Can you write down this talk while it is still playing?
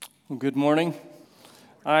Well, good morning.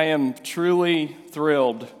 I am truly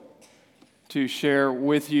thrilled to share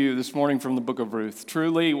with you this morning from the book of Ruth.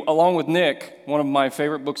 Truly, along with Nick, one of my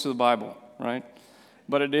favorite books of the Bible, right?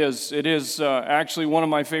 But it is actually one of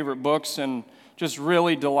my favorite books, and just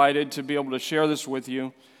really delighted to be able to share this with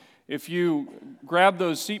you. If you grab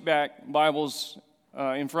those seatback Bibles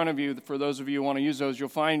in front of you, for those of you who want to use those, you'll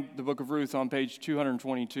find the book of Ruth on page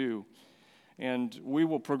 222. And we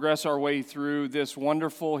will progress our way through this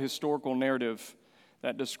wonderful historical narrative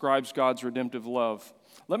that describes God's redemptive love.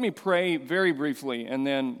 Let me pray very briefly, and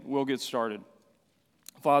then we'll get started.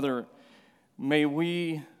 Father, may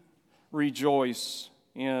we rejoice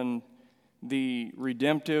in the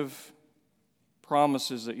redemptive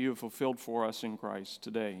promises that you have fulfilled for us in Christ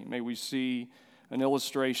today. May we see an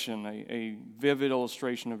illustration, a vivid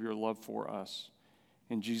illustration of your love for us.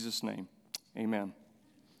 In Jesus' name, amen.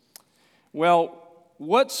 Well,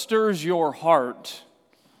 what stirs your heart,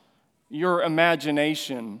 your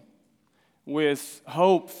imagination, with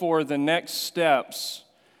hope for the next steps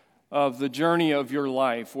of the journey of your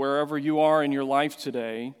life, wherever you are in your life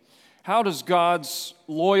today? How does God's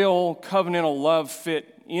loyal covenantal love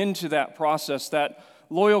fit into that process, that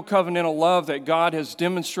loyal covenantal love that God has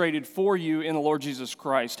demonstrated for you in the Lord Jesus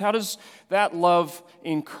Christ? How does that love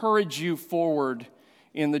encourage you forward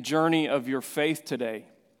in the journey of your faith today?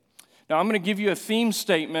 Now, I'm going to give you a theme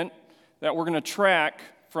statement that we're going to track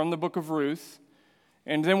from the book of Ruth,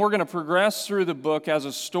 and then we're going to progress through the book as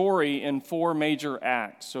a story in 4 major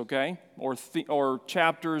acts, okay? Or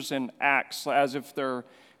chapters and acts, as if they're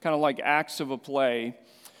kind of like acts of a play.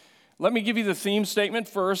 Let me give you the theme statement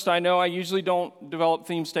first. I know I usually don't develop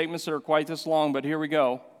theme statements that are quite this long, but here we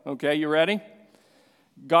go. Okay, you ready?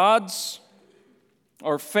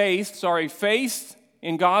 Faith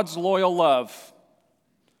in God's loyal love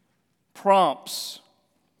prompts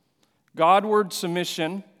Godward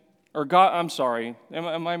submission,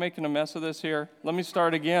 am I making a mess of this here? Let me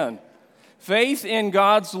start again. Faith in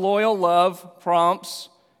God's loyal love prompts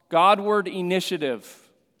Godward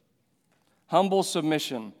initiative, humble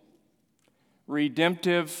submission,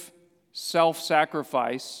 redemptive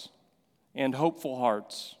self-sacrifice, and hopeful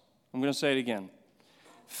hearts. I'm going to say it again.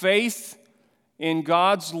 Faith in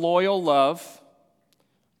God's loyal love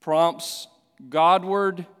prompts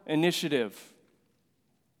Godward initiative,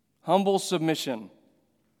 humble submission,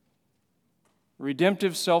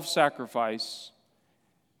 redemptive self-sacrifice,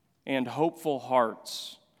 and hopeful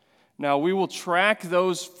hearts. Now, we will track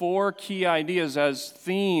those 4 key ideas as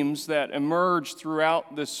themes that emerge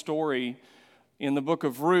throughout this story in the book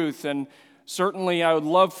of Ruth, and certainly I would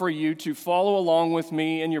love for you to follow along with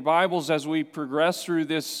me in your Bibles as we progress through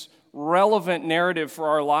this relevant narrative for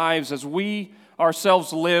our lives, as we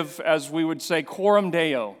ourselves live, as we would say, coram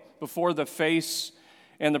Deo, before the face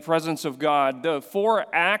and the presence of God. The 4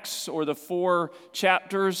 acts or the 4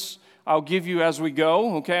 chapters I'll give you as we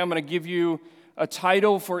go, okay? I'm going to give you a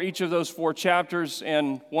title for each of those 4 chapters,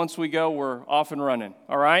 and once we go, we're off and running,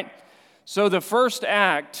 all right? So the first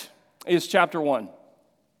act is chapter 1.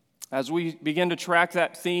 As we begin to track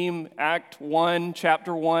that theme, Act 1,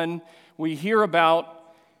 Chapter 1, we hear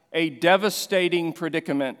about a devastating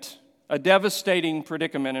predicament.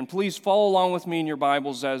 And please follow along with me in your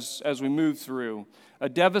Bibles as we move through. A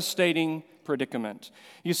devastating predicament.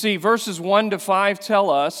 You see, verses 1 to 5 tell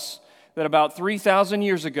us that about 3,000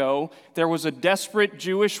 years ago, there was a desperate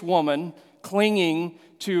Jewish woman clinging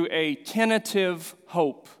to a tentative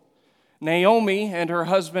hope. Naomi and her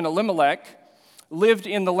husband Elimelech lived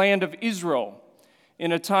in the land of Israel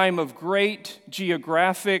in a time of great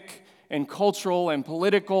geographic and cultural and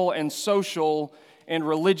political and social and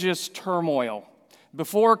religious turmoil.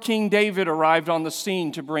 Before King David arrived on the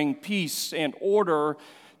scene to bring peace and order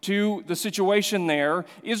to the situation there,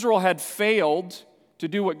 Israel had failed to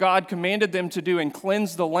do what God commanded them to do and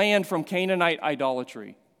cleanse the land from Canaanite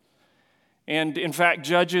idolatry. And in fact,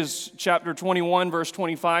 Judges chapter 21, verse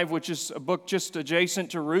 25, which is a book just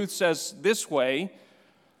adjacent to Ruth, says this way,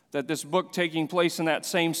 that this book taking place in that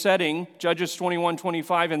same setting, Judges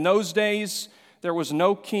 21:25, in those days there was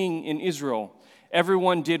no king in Israel.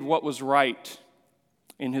 Everyone did what was right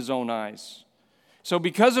in his own eyes. So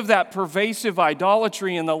because of that pervasive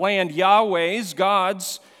idolatry in the land, Yahweh's,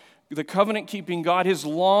 God's, the covenant-keeping God, his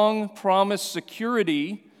long-promised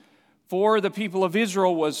security for the people of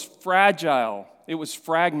Israel was fragile. It was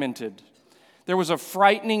fragmented. There was a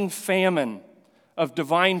frightening famine of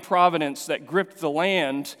divine providence that gripped the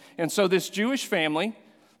land. And so this Jewish family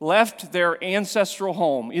left their ancestral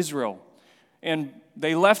home, Israel, and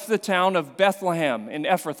they left the town of Bethlehem in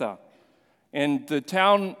Ephrathah. And the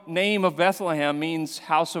town name of Bethlehem means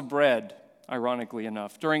house of bread, ironically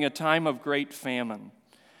enough, during a time of great famine.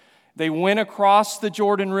 They went across the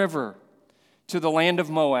Jordan River to the land of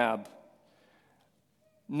Moab,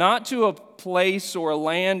 not to a place or a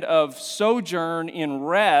land of sojourn in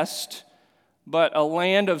rest, but a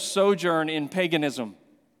land of sojourn in paganism.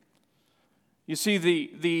 You see,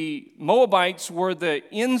 the Moabites were the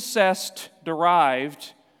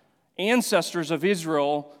incest-derived ancestors of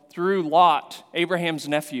Israel through Lot, Abraham's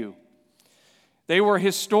nephew. They were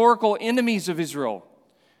historical enemies of Israel.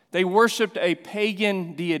 They worshiped a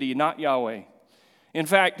pagan deity, not Yahweh. In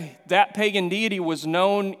fact, that pagan deity was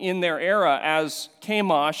known in their era as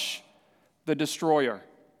Chemosh, the destroyer.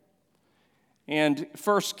 And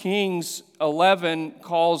 1 Kings 11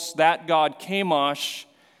 calls that god Chemosh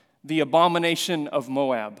the abomination of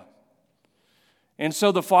Moab. And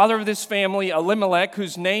so the father of this family, Elimelech,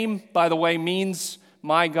 whose name, by the way, means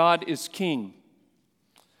 "my God is king,"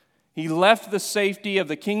 he left the safety of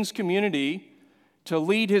the king's community to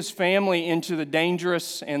lead his family into the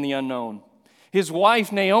dangerous and the unknown. His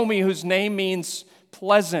wife, Naomi, whose name means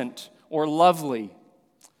pleasant or lovely,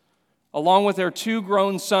 along with their two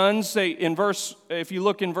grown sons, if you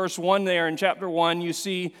look in verse 1 there in chapter 1, you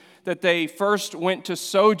see that they first went to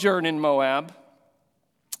sojourn in Moab,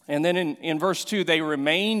 and then in verse 2, they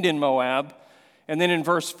remained in Moab, and then in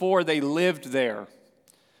verse 4, they lived there.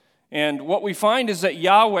 And what we find is that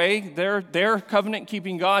Yahweh, their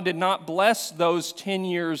covenant-keeping God, did not bless those 10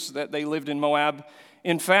 years that they lived in Moab.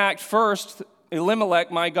 In fact, first,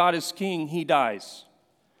 Elimelech, "my God is king," he dies.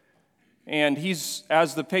 And he's,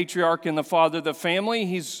 as the patriarch and the father of the family,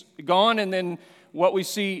 he's gone. And then what we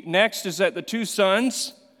see next is that the two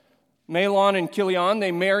sons, Mahlon and Chilion,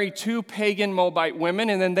 they marry two pagan Moabite women,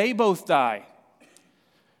 and then they both die.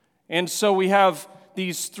 And so we have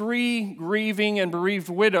these three grieving and bereaved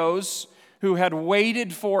widows who had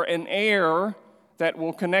waited for an heir that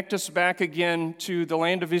will connect us back again to the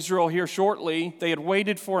land of Israel here shortly. They had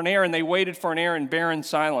waited for an heir, and they waited for an heir in barren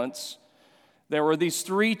silence. There were these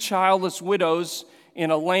three childless widows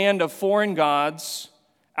in a land of foreign gods,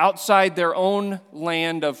 outside their own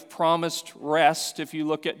land of promised rest. If you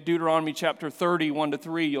look at Deuteronomy chapter 30,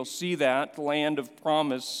 1-3, you'll see that, the land of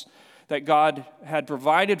promise that God had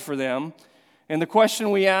provided for them. And the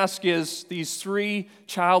question we ask is, these three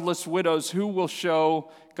childless widows, who will show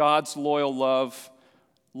God's loyal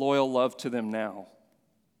love to them now?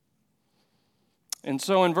 And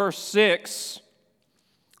so in verse 6,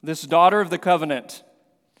 this daughter of the covenant,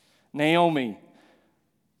 Naomi,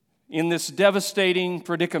 in this devastating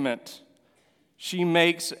predicament, she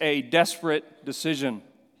makes a desperate decision.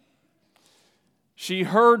 She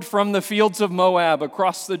heard from the fields of Moab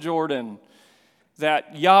across the Jordan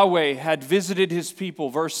that Yahweh had visited his people,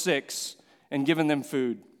 verse 6, and given them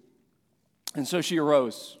food. And so she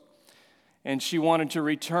arose, and she wanted to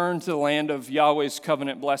return to the land of Yahweh's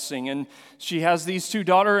covenant blessing. And she has these two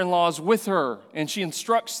daughter-in-laws with her, and she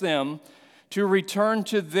instructs them to return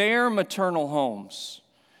to their maternal homes,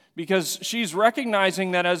 because she's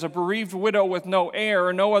recognizing that as a bereaved widow with no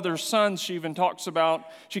heir, no other sons, she even talks about,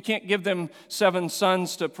 she can't give them 7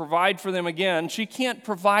 sons to provide for them again. She can't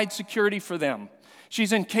provide security for them.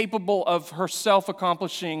 She's incapable of herself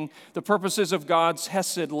accomplishing the purposes of God's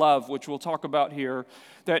Hesed love, which we'll talk about here,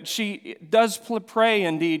 that she does pray,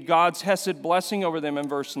 indeed, God's Hesed blessing over them in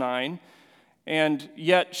verse 9, and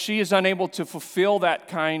yet she is unable to fulfill that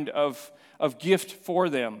kind of gift for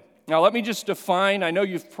them. Now, let me just define, I know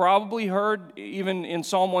you've probably heard, even in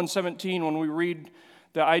Psalm 117, when we read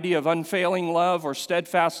the idea of unfailing love or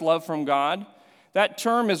steadfast love from God, that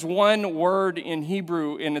term is one word in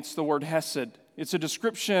Hebrew, and it's the word hesed. It's a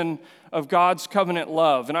description of God's covenant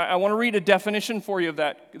love. And I want to read a definition for you of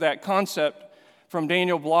that concept from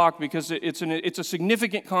Daniel Block, because it's a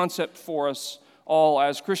significant concept for us all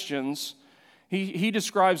as Christians. He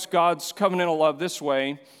describes God's covenantal love this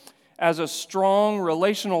way: as a strong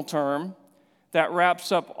relational term that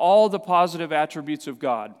wraps up all the positive attributes of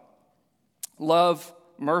God: love,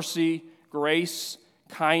 mercy, grace,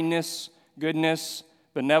 kindness, goodness,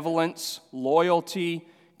 benevolence, loyalty,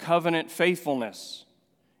 covenant faithfulness.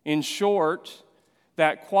 In short,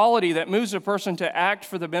 that quality that moves a person to act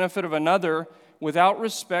for the benefit of another without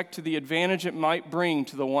respect to the advantage it might bring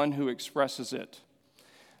to the one who expresses it.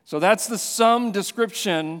 So that's the sum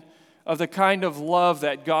description of the kind of love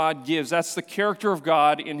that God gives. That's the character of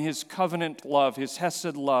God in his covenant love, his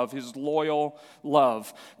hesed love, his loyal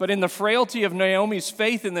love. But in the frailty of Naomi's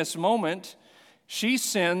faith in this moment, she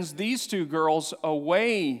sends these two girls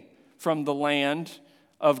away from the land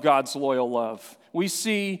of God's loyal love. We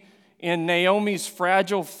see in Naomi's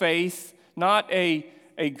fragile faith not a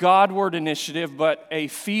Godward initiative, but a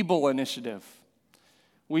feeble initiative.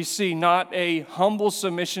 We see not a humble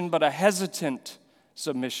submission, but a hesitant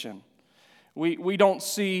submission. We don't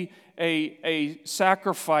see a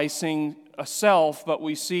sacrificing a self, but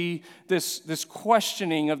we see this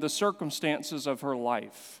questioning of the circumstances of her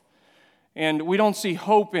life. And we don't see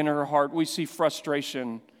hope in her heart, we see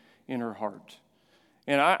frustration in her heart.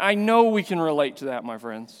 And I know we can relate to that, my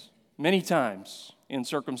friends, many times in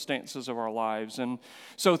circumstances of our lives. And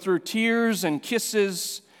so through tears and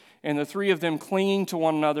kisses and the three of them clinging to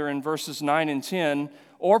one another in verses 9 and 10,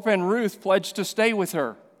 Orpah and Ruth pledged to stay with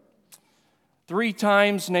her. 3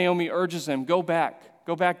 times Naomi urges them, go back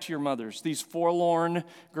to your mothers. These forlorn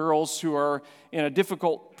girls who are in a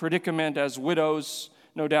difficult predicament as widows,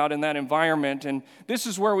 no doubt, in that environment. And this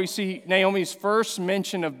is where we see Naomi's first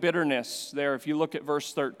mention of bitterness there. If you look at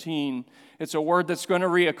verse 13, it's a word that's going to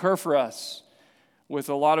reoccur for us with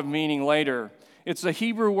a lot of meaning later. It's the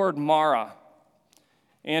Hebrew word mara,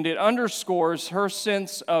 and it underscores her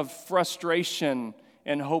sense of frustration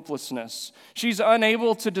and hopelessness. She's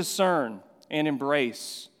unable to discern and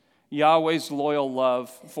embrace Yahweh's loyal love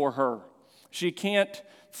for her. She can't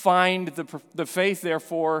find the faith,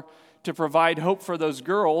 therefore, to provide hope for those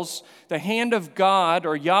girls. The hand of God,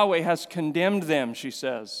 or Yahweh, has condemned them, she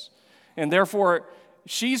says. And therefore,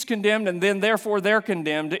 she's condemned, and then therefore they're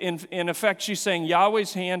condemned. In effect, she's saying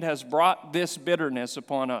Yahweh's hand has brought this bitterness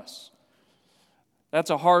upon us. That's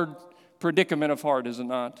a hard predicament of heart, is it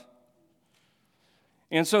not?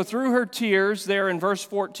 And so through her tears, there in verse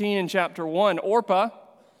 14 in chapter 1, Orpah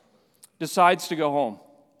decides to go home.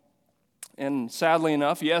 And sadly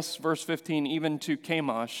enough, yes, verse 15, even to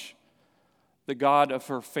Chemosh, the god of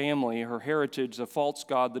her family, her heritage, the false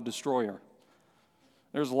god, the destroyer.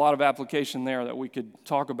 There's a lot of application there that we could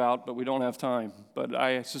talk about, but we don't have time. But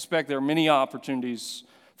I suspect there are many opportunities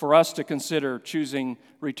for us to consider choosing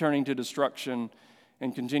returning to destruction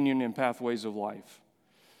and continuing in pathways of life.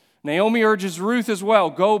 Naomi urges Ruth as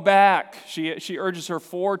well, go back. She urges her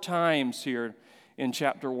 4 times here in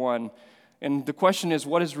chapter 1. And the question is,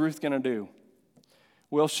 what is Ruth going to do?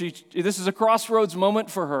 This is a crossroads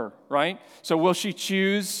moment for her, right? So will she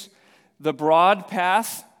choose the broad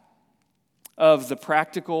path of the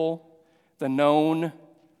practical, the known,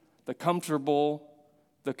 the comfortable,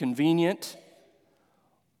 the convenient,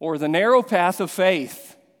 or the narrow path of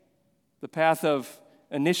faith, the path of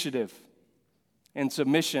initiative and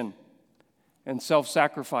submission and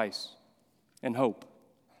self-sacrifice and hope?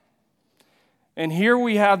 And here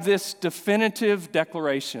we have this definitive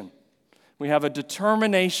declaration. We have a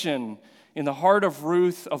determination in the heart of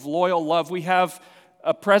Ruth of loyal love. We have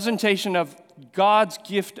a presentation of God's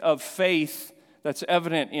gift of faith that's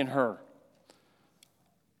evident in her.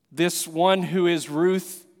 This one who is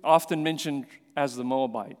Ruth, often mentioned as the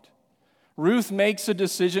Moabite. Ruth makes a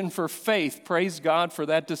decision for faith. Praise God for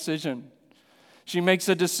that decision. She makes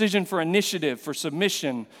a decision for initiative, for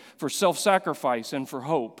submission, for self-sacrifice, and for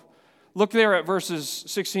hope. Look there at verses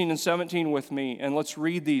 16 and 17 with me, and let's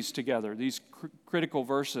read these together, these critical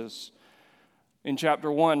verses in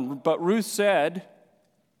chapter 1. But Ruth said,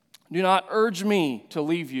 do not urge me to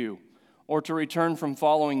leave you or to return from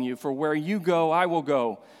following you, for where you go, I will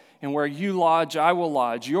go, and where you lodge, I will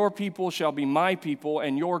lodge. Your people shall be my people,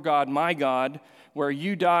 and your God, my God. Where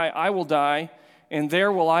you die, I will die, and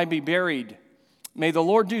there will I be buried. May the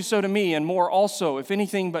Lord do so to me, and more also, if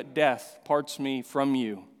anything but death parts me from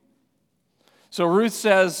you. So Ruth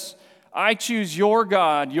says, I choose your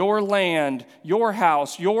God, your land, your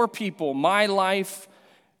house, your people, my life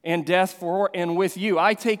and death for and with you.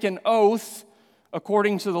 I take an oath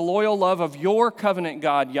according to the loyal love of your covenant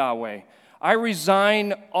God, Yahweh. I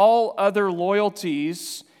resign all other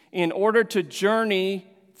loyalties in order to journey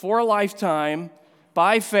for a lifetime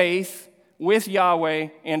by faith with Yahweh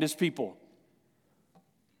and his people.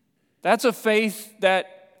 That's a faith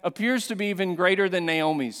that appears to be even greater than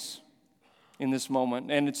Naomi's in this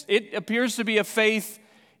moment. And it appears to be a faith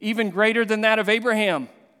even greater than that of Abraham,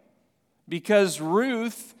 because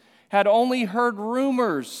Ruth had only heard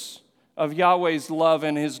rumors of Yahweh's love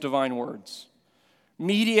and his divine words,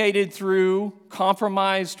 mediated through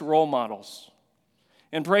compromised role models.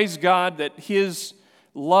 And praise God that his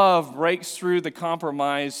love breaks through the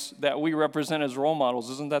compromise that we represent as role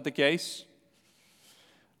models. Isn't that the case?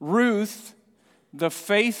 Ruth, the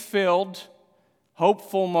faith-filled,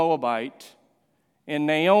 hopeful Moabite, and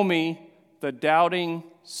Naomi, the doubting,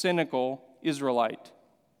 cynical Israelite.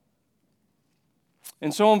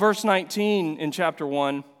 And so in verse 19 in chapter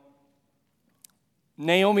 1,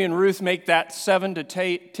 Naomi and Ruth make that 7 to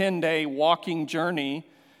 10-day walking journey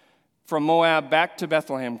from Moab back to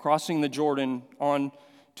Bethlehem, crossing the Jordan on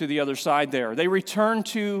to the other side there. They return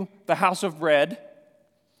to the house of bread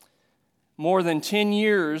more than 10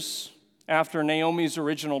 years after Naomi's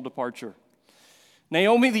original departure.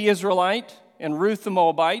 Naomi the Israelite and Ruth the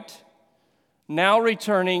Moabite, now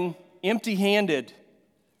returning empty-handed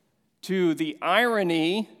to the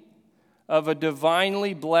irony of a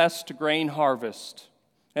divinely blessed grain harvest,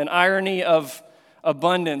 an irony of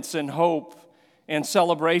abundance and hope and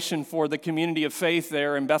celebration for the community of faith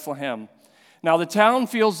there in Bethlehem. Now the town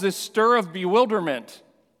feels this stir of bewilderment.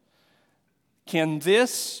 Can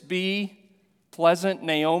this be pleasant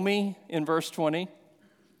Naomi in verse 20?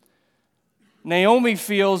 Naomi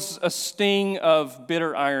feels a sting of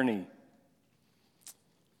bitter irony.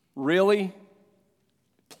 Really?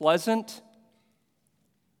 Pleasant?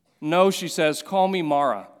 No, she says, call me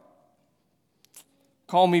Mara.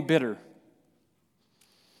 Call me bitter.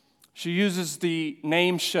 She uses the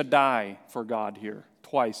name Shaddai for God here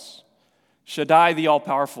twice. Shaddai the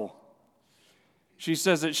all-powerful. She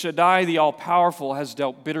says that Shaddai the all-powerful has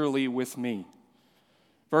dealt bitterly with me.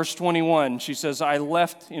 Verse 21, she says, I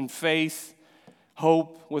left in faith,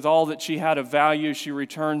 hope, with all that she had of value. She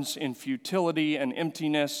returns in futility and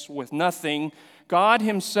emptiness with nothing. God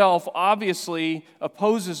himself obviously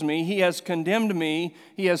opposes me. He has condemned me.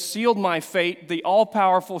 He has sealed my fate. The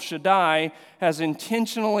all-powerful Shaddai has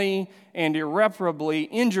intentionally and irreparably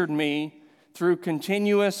injured me through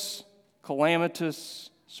continuous calamitous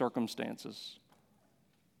circumstances.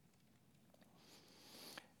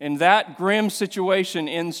 And that grim situation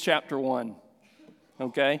ends chapter 1,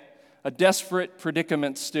 okay? A desperate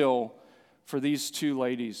predicament still for these two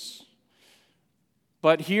ladies.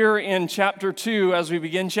 But here in chapter 2, as we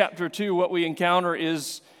begin chapter 2, what we encounter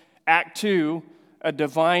is Act 2, a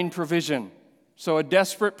divine provision. So a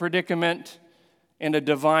desperate predicament and a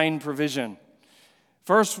divine provision.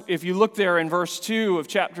 First, if you look there in verse 2 of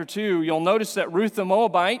chapter 2, you'll notice that Ruth the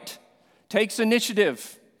Moabite takes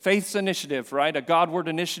initiative, faith's initiative, right? A Godward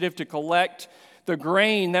initiative to collect the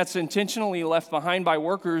grain that's intentionally left behind by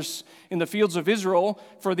workers in the fields of Israel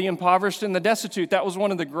for the impoverished and the destitute. That was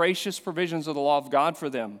one of the gracious provisions of the law of God for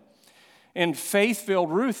them. And faith-filled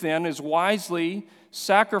Ruth then is wisely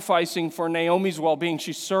sacrificing for Naomi's well-being.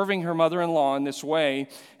 She's serving her mother-in-law in this way.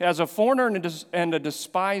 As a foreigner and a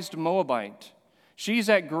despised Moabite, she's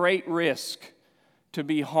at great risk to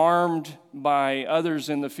be harmed by others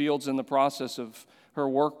in the fields in the process of her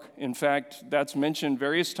work. In fact, that's mentioned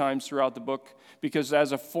various times throughout the book, because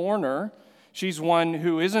as a foreigner, she's one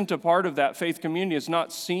who isn't a part of that faith community, is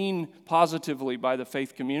not seen positively by the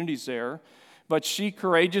faith communities there, but she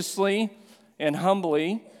courageously and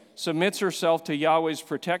humbly submits herself to Yahweh's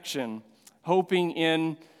protection, hoping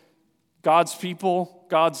in God's people,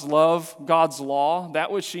 God's love, God's law,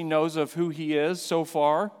 that which she knows of who he is so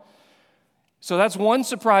far. So that's one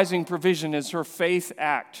surprising provision, is her faith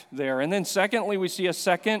act there. And then secondly, we see a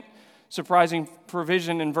second surprising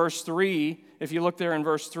provision in verse 3. If you look there in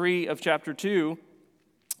verse 3 of chapter 2,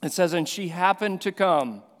 it says, and she happened to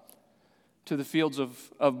come to the fields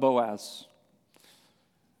of Boaz.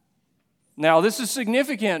 Now, this is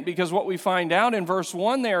significant because what we find out in verse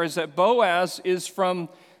 1 there is that Boaz is from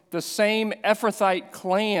the same Ephrathite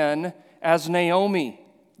clan as Naomi,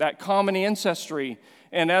 that common ancestry.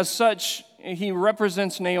 And as such, he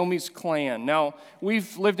represents Naomi's clan. Now,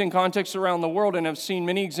 we've lived in contexts around the world and have seen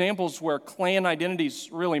many examples where clan identities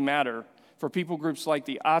really matter. For people groups like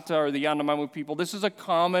the Ata or the Yanomami people, this is a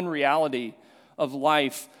common reality of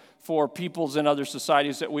life for peoples in other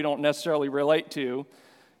societies that we don't necessarily relate to.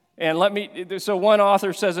 And so one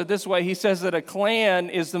author says it this way. He says that a clan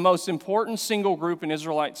is the most important single group in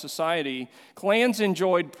Israelite society. Clans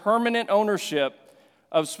enjoyed permanent ownership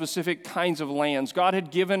of specific kinds of lands. God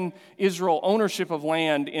had given Israel ownership of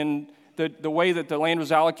land in the way that the land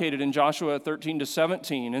was allocated in Joshua 13 to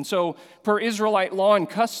 17. And so per Israelite law and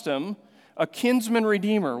custom, a kinsman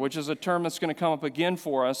redeemer, which is a term that's going to come up again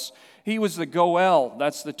for us, he was the goel,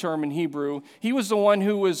 that's the term in Hebrew. He was the one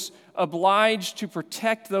who was obliged to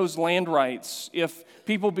protect those land rights if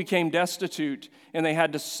people became destitute and they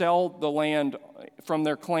had to sell the land from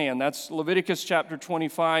their clan. That's Leviticus chapter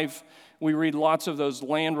 25. We read lots of those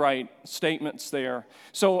land right statements there.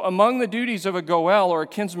 So among the duties of a goel or a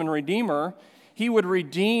kinsman redeemer, he would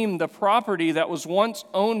redeem the property that was once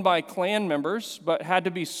owned by clan members but had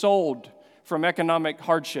to be sold from economic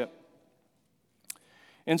hardship.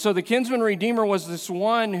 And so the kinsman redeemer was this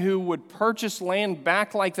one who would purchase land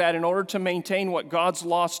back like that in order to maintain what God's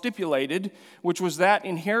law stipulated, which was that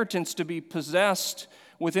inheritance to be possessed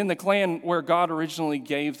within the clan where God originally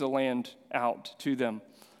gave the land out to them.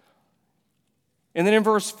 And then in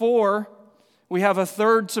verse 4, we have a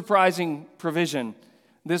third surprising provision.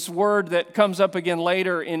 This word that comes up again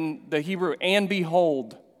later in the Hebrew, and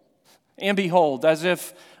behold, as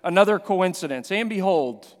if another coincidence. And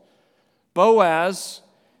behold, Boaz,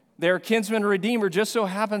 their kinsman redeemer just so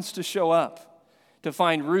happens to show up to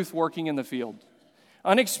find Ruth working in the field.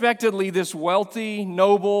 Unexpectedly, this wealthy,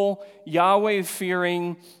 noble,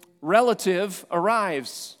 Yahweh-fearing relative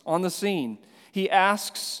arrives on the scene. He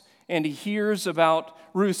asks and he hears about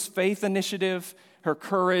Ruth's faith initiative, her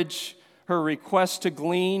courage, her request to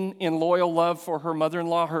glean in loyal love for her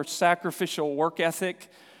mother-in-law, her sacrificial work ethic.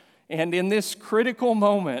 And in this critical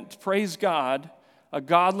moment, praise God, a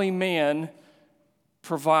godly man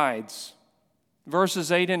provides.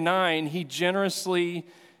 Verses 8 and 9, he generously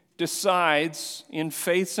decides in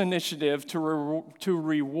faith's initiative to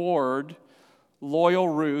reward loyal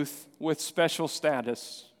Ruth with special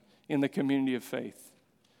status in the community of faith.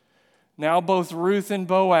 Now both Ruth and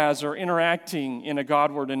Boaz are interacting in a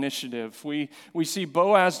Godward initiative. We see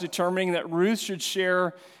Boaz determining that Ruth should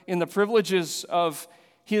share in the privileges of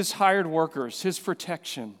his hired workers, his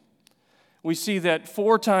protection. We see that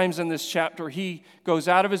 4 times in this chapter he goes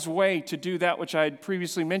out of his way to do that which I had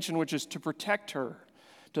previously mentioned, which is to protect her,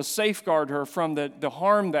 to safeguard her from the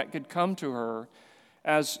harm that could come to her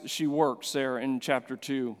as she works there in chapter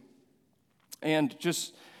 2. And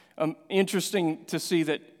just interesting to see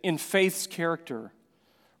that in faith's character,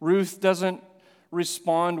 Ruth doesn't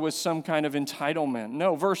respond with some kind of entitlement.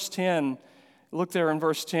 No, verse 10, look there in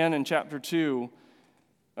verse 10 in chapter 2.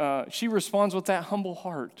 She responds with that humble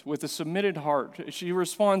heart, with a submitted heart. She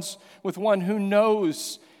responds with one who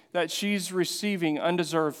knows that she's receiving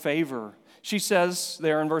undeserved favor. She says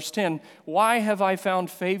there in verse 10, "Why have I found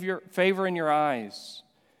favor in your eyes,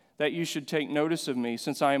 that you should take notice of me,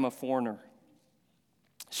 since I am a foreigner?"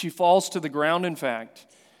 She falls to the ground, in fact,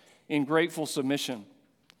 in grateful submission.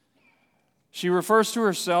 She refers to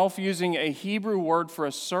herself using a Hebrew word for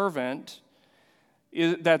a servant.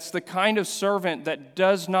 That's the kind of servant that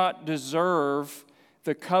does not deserve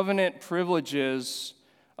the covenant privileges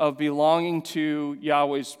of belonging to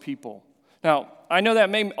Yahweh's people. Now, I know that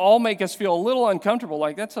may all make us feel a little uncomfortable,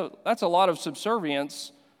 like that's a lot of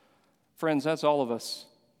subservience. Friends, that's all of us.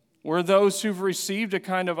 We're those who've received a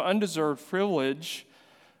kind of undeserved privilege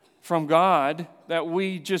from God that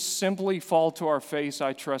we just simply fall to our face,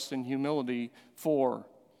 I trust, in humility for.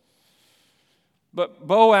 But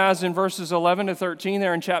Boaz in verses 11 to 13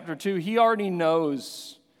 there in chapter 2, he already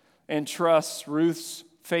knows and trusts Ruth's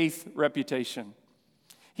faith reputation.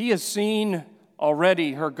 He has seen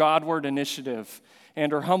already her Godward initiative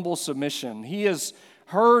and her humble submission. He has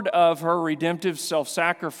heard of her redemptive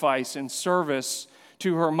self-sacrifice and service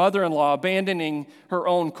to her mother-in-law, abandoning her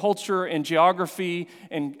own culture and geography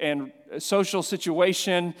and social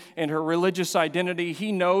situation and her religious identity.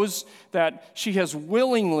 He knows that she has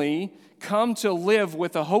willingly come to live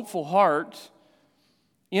with a hopeful heart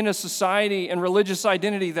in a society and religious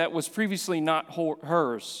identity that was previously not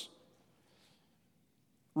hers.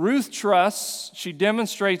 Ruth trusts, she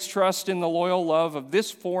demonstrates trust in the loyal love of this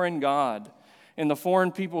foreign God and the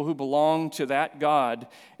foreign people who belong to that God.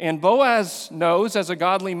 And Boaz knows, as a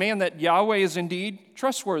godly man, that Yahweh is indeed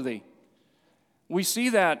trustworthy. We see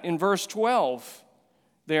that in verse 12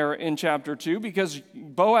 there in chapter 2, because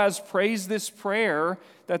Boaz prays this prayer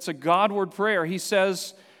that's a Godward prayer. He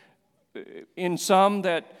says in some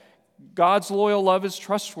that God's loyal love is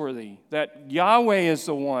trustworthy, that Yahweh is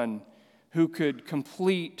the one who could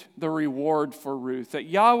complete the reward for Ruth, that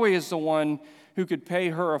Yahweh is the one who could pay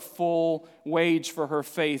her a full wage for her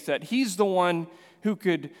faith, that He's the one who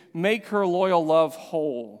could make her loyal love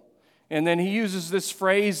whole. And then he uses this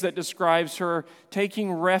phrase that describes her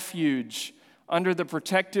taking refuge under the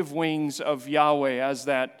protective wings of Yahweh as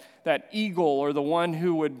that eagle, or the one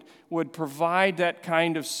who would provide that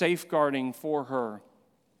kind of safeguarding for her.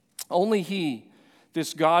 Only He,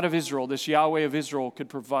 this God of Israel, this Yahweh of Israel, could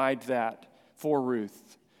provide that for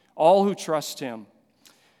Ruth. All who trust Him.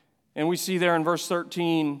 And we see there in verse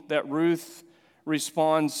 13 that Ruth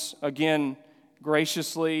responds again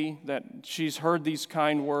graciously, that she's heard these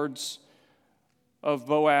kind words of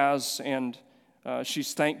Boaz, and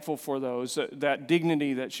she's thankful for those, that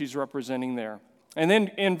dignity that she's representing there. And then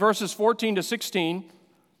in verses 14 to 16,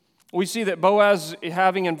 we see that Boaz,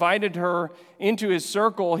 having invited her into his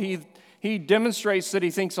circle, he demonstrates that he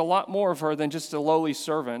thinks a lot more of her than just a lowly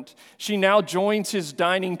servant. She now joins his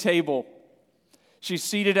dining table. She's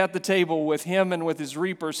seated at the table with him and with his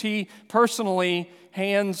reapers. He personally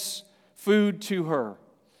hands food to her.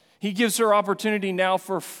 He gives her opportunity now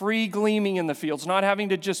for free gleaning in the fields, not having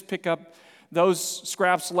to just pick up those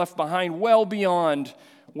scraps left behind well beyond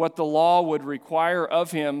what the law would require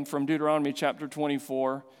of him from Deuteronomy chapter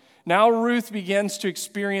 24. Now Ruth begins to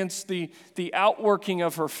experience the outworking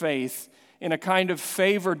of her faith in a kind of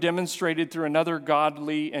favor demonstrated through another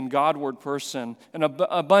godly and Godward person, an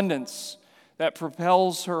abundance that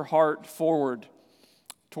propels her heart forward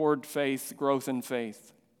toward faith, growth in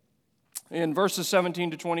faith. In verses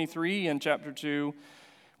 17 to 23 in chapter 2,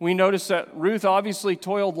 we notice that Ruth obviously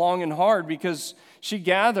toiled long and hard because she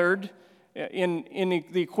gathered in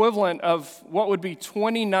the equivalent of what would be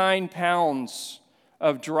 29 pounds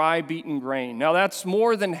of dry beaten grain. Now that's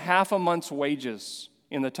more than half a month's wages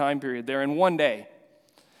in the time period there in one day.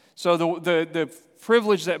 So the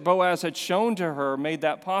privilege that Boaz had shown to her made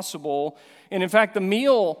that possible. And in fact, the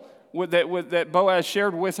meal that Boaz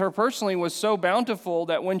shared with her personally was so bountiful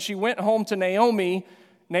that when she went home to Naomi,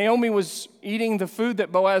 Naomi was eating the food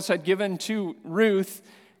that Boaz had given to Ruth,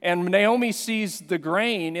 and Naomi sees the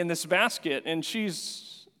grain in this basket, and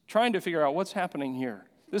she's trying to figure out what's happening here.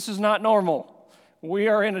 This is not normal. We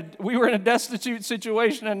were in a destitute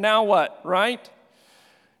situation, and now what, right?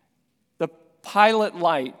 The pilot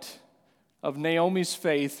light of Naomi's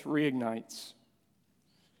faith reignites.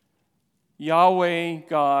 Yahweh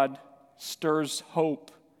God stirs hope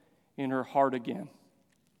in her heart again.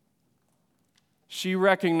 She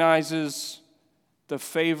recognizes the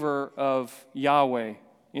favor of Yahweh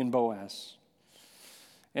in Boaz.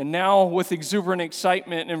 And now, with exuberant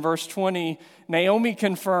excitement in verse 20, Naomi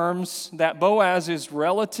confirms that Boaz is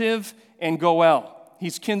relative and Goel.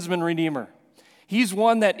 He's kinsman redeemer. He's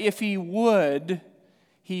one that if he would,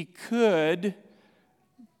 he could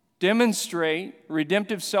demonstrate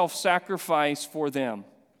redemptive self-sacrifice for them.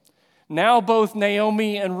 Now both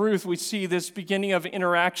Naomi and Ruth, we see this beginning of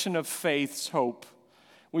interaction of faith's hope.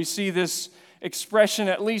 We see this expression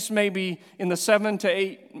at least maybe in the 7 to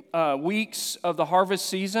 8 weeks of the harvest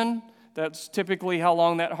season. That's typically how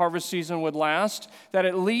long that harvest season would last. That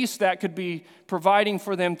at least that could be providing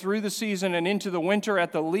for them through the season and into the winter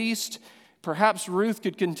at the least. Perhaps Ruth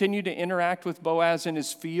could continue to interact with Boaz in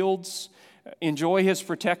his fields, enjoy his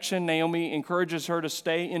protection. Naomi encourages her to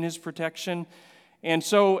stay in his protection. And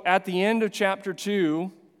so at the end of chapter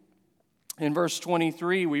 2, in verse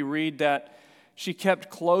 23, we read that she kept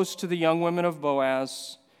close to the young women of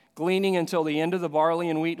Boaz, gleaning until the end of the barley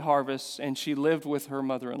and wheat harvests, and she lived with her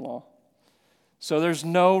mother-in-law. So there's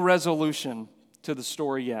no resolution to the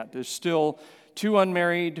story yet. There's still 2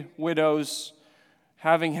 unmarried widows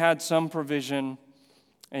having had some provision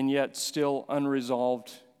and yet still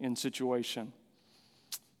unresolved in situation.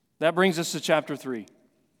 That brings us to chapter 3.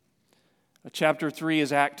 Chapter 3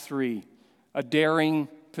 is Act 3, a daring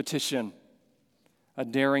petition. A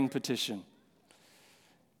daring petition.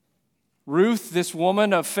 Ruth, this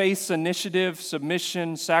woman of faith's initiative,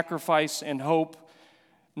 submission, sacrifice, and hope,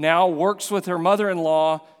 now works with her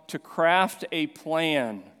mother-in-law to craft a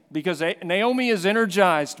plan because Naomi is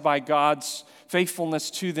energized by God's faithfulness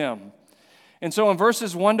to them. And so in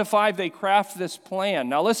verses 1 to 5, they craft this plan.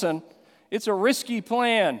 Now listen, it's a risky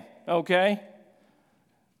plan, okay?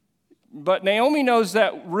 But Naomi knows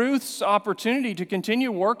that Ruth's opportunity to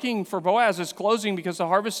continue working for Boaz is closing because the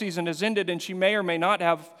harvest season has ended and she may or may not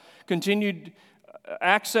have continued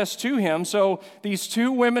access to him. So these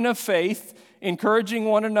 2 women of faith encouraging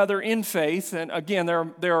one another in faith, and again,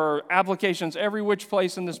 there are applications every which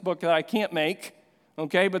place in this book that I can't make,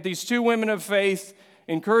 okay? But these 2 women of faith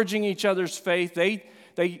encouraging each other's faith,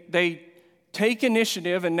 they take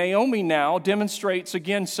initiative, and Naomi now demonstrates,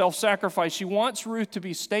 again, self-sacrifice. She wants Ruth to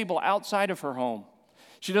be stable outside of her home.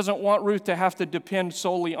 She doesn't want Ruth to have to depend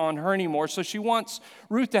solely on her anymore, so she wants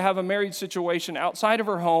Ruth to have a married situation outside of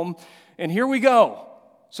her home, and here we go.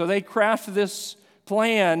 So they craft this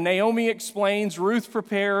plan. Naomi explains, Ruth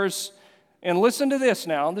prepares, and listen to this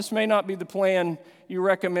now. This may not be the plan you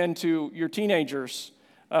recommend to your teenagers,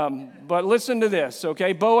 but listen to this,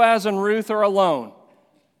 okay? Boaz and Ruth are alone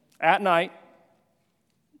at night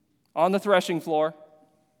on the threshing floor,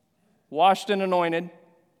 washed and anointed.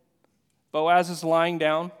 Boaz is lying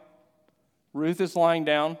down. Ruth is lying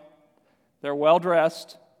down. They're well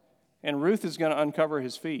dressed, and Ruth is going to uncover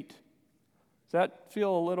his feet. Does that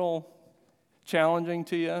feel a little challenging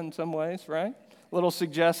to you in some ways, right? A little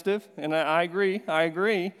suggestive, and I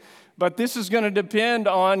agree. But this is going to depend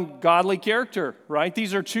on godly character, right?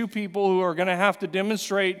 These are 2 people who are going to have to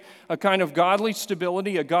demonstrate a kind of godly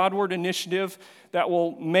stability, a Godward initiative that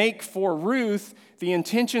will make for Ruth the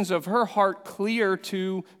intentions of her heart clear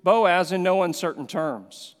to Boaz in no uncertain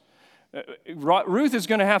terms. Ruth is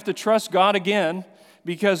going to have to trust God again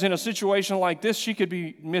because in a situation like this, she could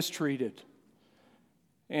be mistreated.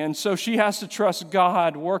 And so she has to trust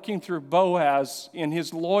God working through Boaz in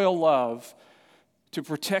his loyal love to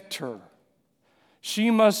protect her.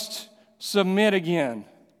 She must submit again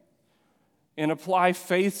and apply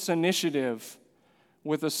faith's initiative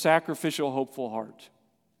with a sacrificial, hopeful heart.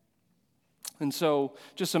 And so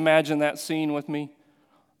just imagine that scene with me.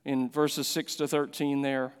 In verses 6 to 13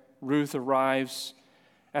 there, Ruth arrives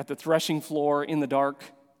at the threshing floor in the dark.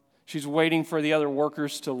 She's waiting for the other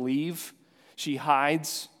workers to leave. She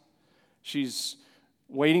hides. She's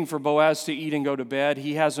waiting for Boaz to eat and go to bed.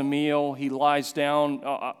 He has a meal. He lies down,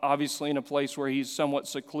 obviously in a place where he's somewhat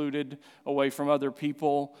secluded away from other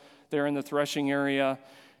people there in the threshing area.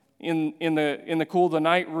 In the cool of the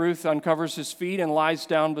night, Ruth uncovers his feet and lies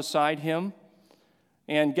down beside him.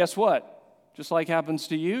 And guess what? Just like happens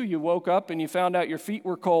to you, you woke up and you found out your feet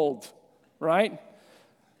were cold, right?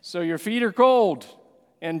 So your feet are cold.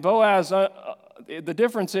 And Boaz, the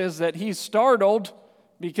difference is that he's startled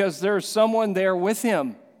because there's someone there with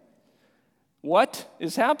him. What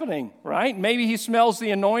is happening, right? Maybe he smells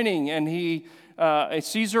the anointing and he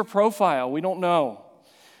sees her profile. We don't know.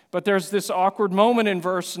 But there's this awkward moment in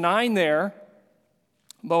verse 9 there.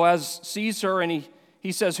 Boaz sees her and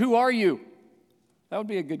he says, "Who are you?" That would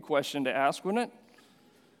be a good question to ask, wouldn't it?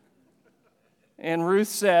 And Ruth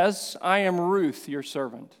says, "I am Ruth, your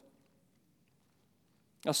servant."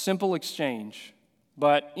 A simple exchange.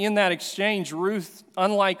 But in that exchange, Ruth,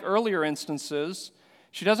 unlike earlier instances,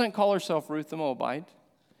 she doesn't call herself Ruth the Moabite.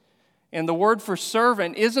 And the word for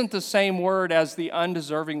servant isn't the same word as the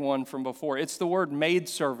undeserving one from before. It's the word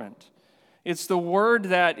maidservant. It's the word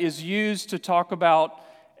that is used to talk about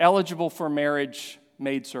eligible for marriage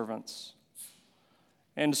maidservants.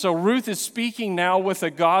 And so Ruth is speaking now with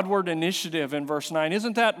a Godward initiative in verse 9.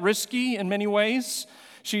 Isn't that risky in many ways?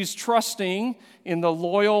 She's trusting in the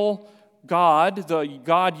loyal God, the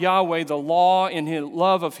God Yahweh, the law and his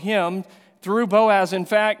love of him through Boaz. In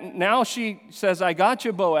fact, now she says, "I got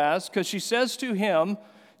you, Boaz," because she says to him,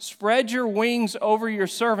 "Spread your wings over your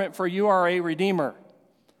servant, for you are a redeemer."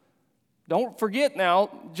 Don't forget now,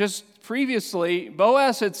 just previously,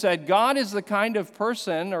 Boaz had said God is the kind of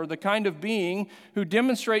person or the kind of being who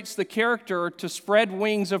demonstrates the character to spread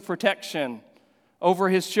wings of protection over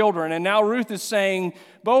his children. And now Ruth is saying,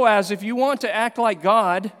 Boaz, if you want to act like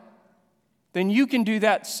God, then you can do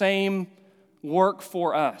that same work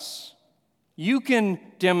for us. You can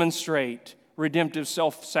demonstrate redemptive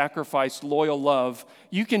self-sacrifice, loyal love.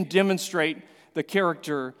 You can demonstrate the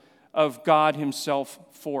character of God himself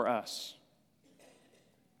for us.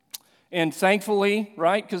 And thankfully,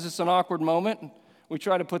 right, because it's an awkward moment, we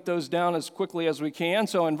try to put those down as quickly as we can.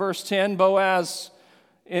 So in verse 10, Boaz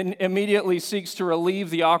immediately seeks to relieve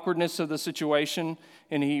the awkwardness of the situation,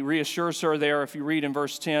 and he reassures her there. If you read in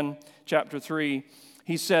verse 10, chapter 3,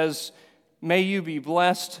 he says, "May you be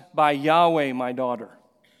blessed by Yahweh, my daughter."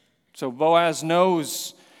 So Boaz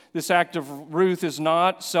knows this act of Ruth is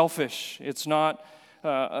not selfish. It's not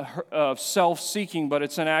self-seeking, but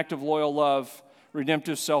it's an act of loyal love,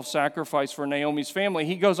 redemptive self-sacrifice for Naomi's family.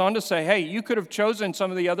 He goes on to say, hey, you could have chosen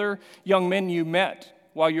some of the other young men you met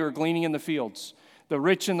while you were gleaning in the fields, the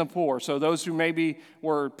rich and the poor. So those who maybe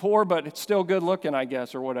were poor but still good looking, I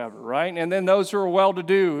guess, or whatever, right? And then those who are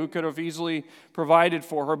well-to-do who could have easily provided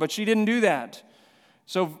for her, but she didn't do that.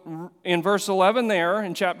 So in verse 11 there,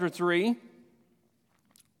 in chapter 3,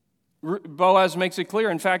 Boaz makes it clear,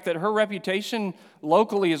 in fact, that her reputation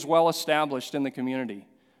locally is well established in the community.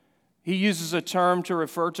 He uses a term to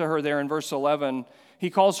refer to her there in verse 11. He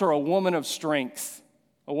calls her a woman of strength,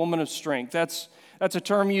 a woman of strength. That's a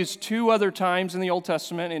term used 2 other times in the Old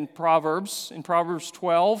Testament in Proverbs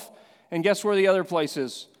 12, and guess where the other place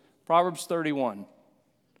is? Proverbs 31.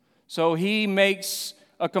 So he makes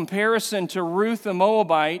a comparison to Ruth the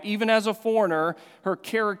Moabite. Even as a foreigner, her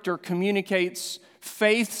character communicates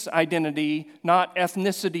faith's identity, not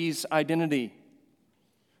ethnicity's identity.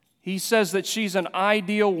 He says that she's an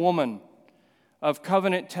ideal woman of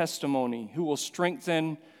covenant testimony who will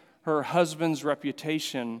strengthen her husband's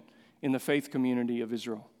reputation in the faith community of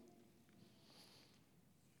Israel.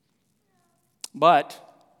 But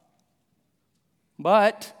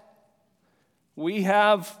we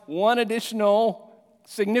have one additional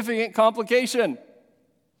significant complication.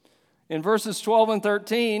 In verses 12 and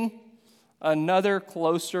 13, another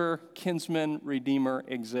closer kinsman redeemer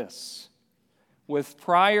exists with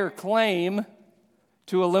prior claim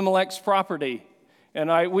to Elimelech's property.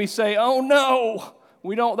 And we say, oh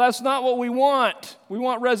no, that's not what we want. We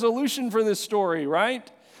want resolution for this story,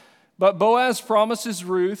 right? But Boaz promises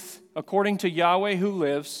Ruth, according to Yahweh who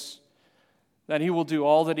lives, that he will do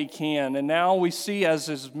all that he can. And now we see, as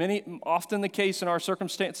is often the case in our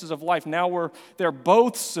circumstances of life, now they're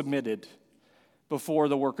both submitted before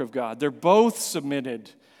the work of God. They're both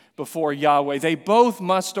submitted before Yahweh. They both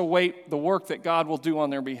must await the work that God will do on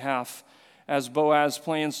their behalf as Boaz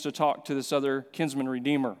plans to talk to this other kinsman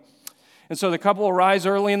redeemer. And so the couple arise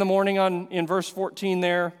early in the morning in verse 14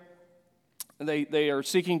 there. They are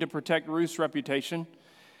seeking to protect Ruth's reputation.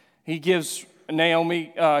 He gives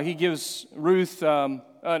Ruth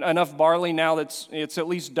enough barley now that's it's at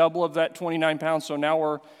least double of that 29 pounds. So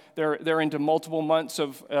now they're into multiple months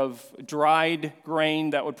of dried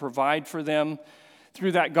grain that would provide for them.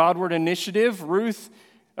 Through that Godward initiative, Ruth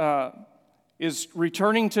is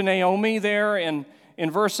returning to Naomi there, and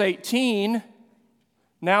in verse 18,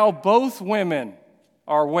 now both women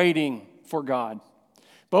are waiting for God.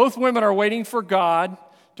 Both women are waiting for God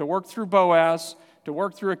to work through Boaz, to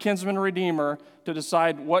work through a kinsman redeemer, to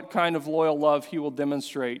decide what kind of loyal love he will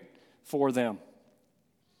demonstrate for them.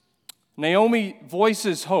 Naomi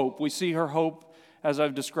voices hope. We see her hope, as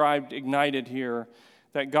I've described, ignited here,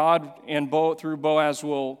 that God and through Boaz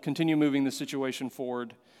will continue moving the situation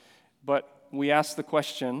forward. But we ask the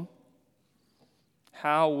question,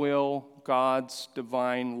 how will God's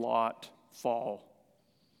divine lot fall?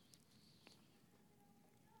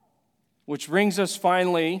 Which brings us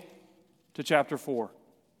finally to chapter 4,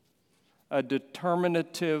 a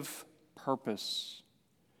determinative purpose.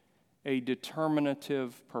 A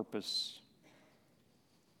determinative purpose.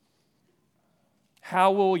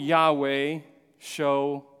 How will Yahweh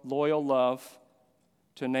show loyal love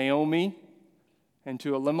to Naomi and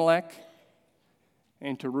to Elimelech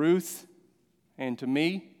and to Ruth and to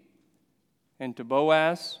me and to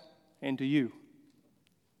Boaz and to you?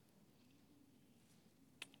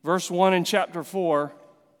 Verse 1 in chapter 4,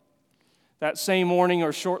 that same morning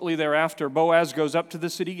or shortly thereafter, Boaz goes up to the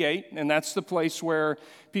city gate, and that's the place where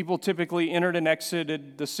people typically entered and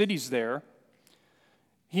exited the cities there.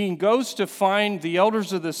 He goes to find the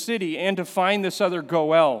elders of the city and to find this other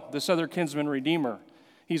Goel, this other kinsman redeemer.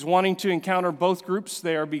 He's wanting to encounter both groups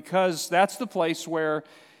there because that's the place where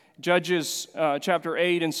Judges chapter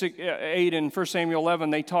 8 and 1 Samuel 11,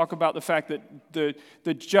 they talk about the fact that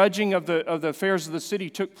the judging of the affairs of the city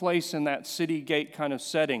took place in that city gate kind of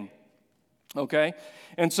setting. Okay?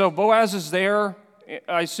 And so Boaz is there,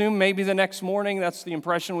 I assume maybe the next morning. That's the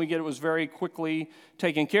impression we get. It was very quickly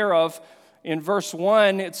taken care of. In verse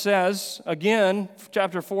 1, it says, again,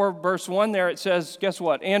 chapter 4, verse 1 there, it says, guess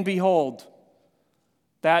what? And behold,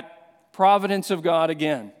 that providence of God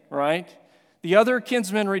again, right? The other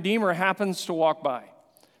kinsman redeemer happens to walk by.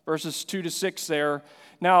 Verses 2 to 6 there.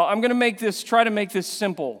 Now, I'm going to try to make this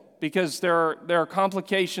simple, because there are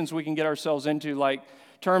complications we can get ourselves into, like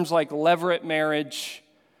terms like levirate marriage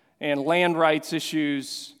and land rights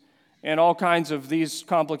issues and all kinds of these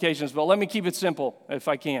complications. But let me keep it simple if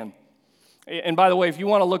I can. And by the way, if you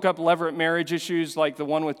want to look up levirate marriage issues like the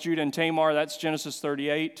one with Judah and Tamar, that's Genesis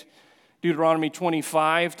 38. Deuteronomy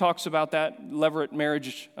 25 talks about that levirate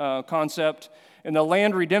marriage concept. And the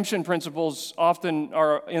land redemption principles often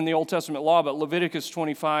are in the Old Testament law, but Leviticus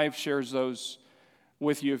 25 shares those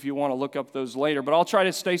with you if you want to look up those later. But I'll try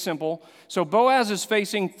to stay simple. So Boaz is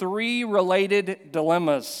facing three related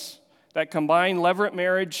dilemmas that combine levirate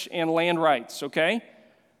marriage and land rights, okay?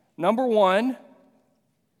 Number one,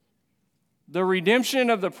 the redemption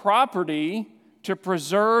of the property to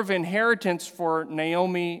preserve inheritance for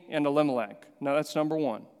Naomi and Elimelech. Now that's number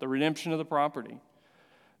one, the redemption of the property.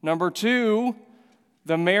 Number two,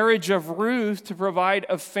 the marriage of Ruth to provide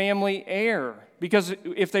a family heir. Because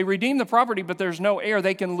if they redeem the property but there's no heir,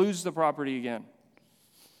 they can lose the property again.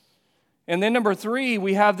 And then number three,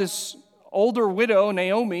 we have this older widow,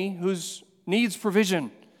 Naomi, who needs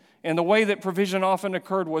provision. And the way that provision often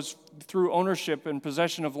occurred was through ownership and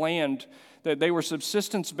possession of land, that they were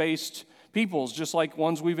subsistence-based peoples, just like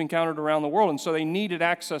ones we've encountered around the world. And so they needed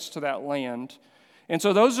access to that land. And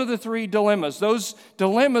so those are the three dilemmas. Those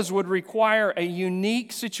dilemmas would require a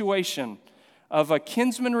unique situation of a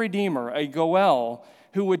kinsman redeemer, a Goel,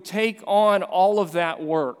 who would take on all of that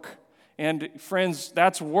work. And friends,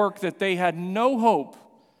 that's work that they had no hope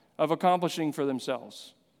of accomplishing for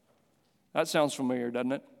themselves. That sounds familiar,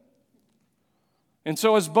 doesn't it? And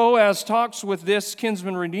so as Boaz talks with this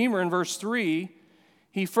kinsman redeemer in verse 3,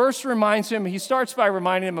 he first reminds him, he starts by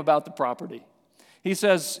reminding him about the property. He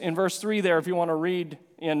says in verse 3 there, if you want to read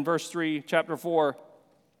in verse 3, chapter 4,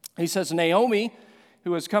 he says, Naomi,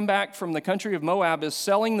 who has come back from the country of Moab, is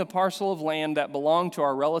selling the parcel of land that belonged to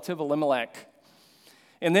our relative Elimelech.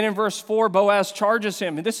 And then in verse 4, Boaz charges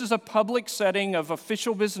him. And this is a public setting of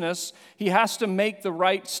official business. He has to make the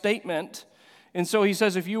right statement. And so he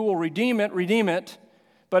says, if you will redeem it, redeem it.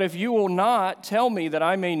 But if you will not, tell me that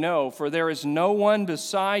I may know, for there is no one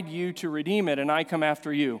beside you to redeem it, and I come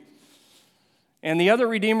after you. And the other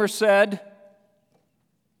redeemer said,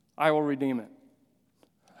 I will redeem it.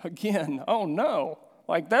 Again, oh no.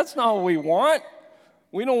 Like, that's not what we want.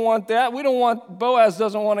 We don't want that. Boaz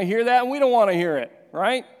doesn't want to hear that, and we don't want to hear it,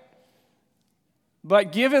 right?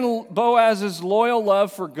 But given Boaz's loyal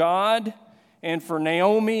love for God and for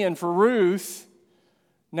Naomi and for Ruth,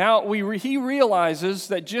 now he realizes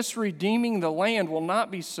that just redeeming the land will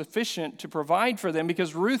not be sufficient to provide for them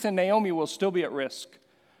because Ruth and Naomi will still be at risk.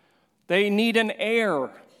 They need an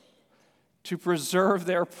heir to preserve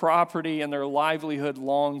their property and their livelihood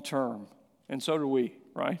long term. And so do we,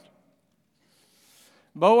 right?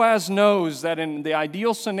 Boaz knows that in the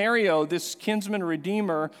ideal scenario, this kinsman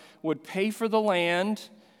redeemer would pay for the land,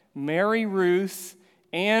 marry Ruth,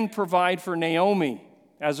 and provide for Naomi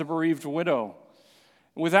as a bereaved widow.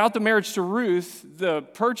 Without the marriage to Ruth, the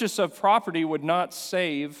purchase of property would not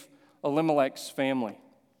save Elimelech's family.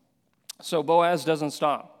 So Boaz doesn't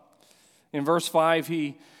stop. In verse 5,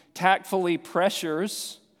 he tactfully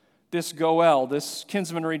pressures this Goel, this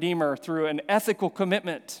kinsman redeemer, through an ethical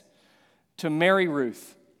commitment to marry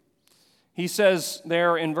Ruth. He says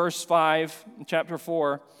there in verse 5, chapter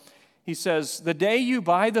 4, he says, "The day you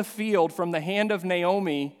buy the field from the hand of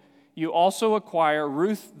Naomi, you also acquire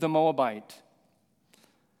Ruth the Moabite,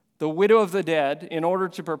 the widow of the dead, in order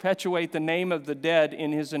to perpetuate the name of the dead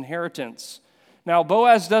in his inheritance." Now,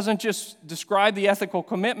 Boaz doesn't just describe the ethical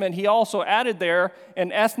commitment, he also added there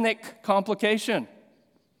an ethnic complication.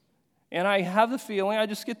 And I have the feeling, I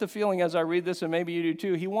just get the feeling as I read this, and maybe you do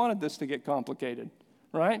too, he wanted this to get complicated,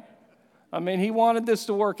 right? I mean, he wanted this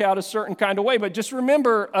to work out a certain kind of way, but just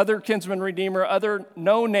remember other kinsman redeemer, other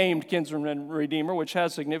no-named kinsman redeemer, which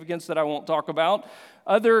has significance that I won't talk about,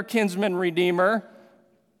 other kinsman redeemer.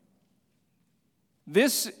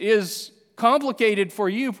 This is complicated for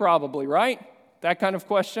you probably, right? That kind of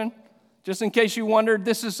question. Just in case you wondered,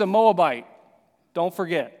 this is a Moabite. Don't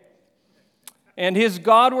forget. And his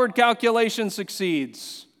Godward calculation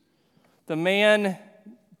succeeds. The man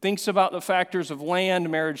thinks about the factors of land,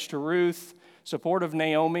 marriage to Ruth, support of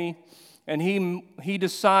Naomi, and he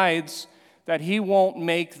decides that he won't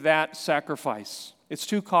make that sacrifice. It's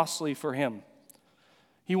too costly for him.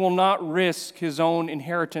 He will not risk his own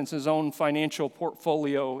inheritance, his own financial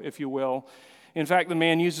portfolio, if you will. In fact, the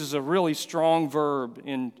man uses a really strong verb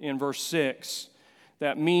in verse 6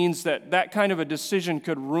 that means that kind of a decision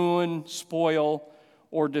could ruin, spoil,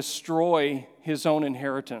 or destroy his own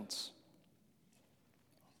inheritance.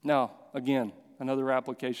 Now, again, another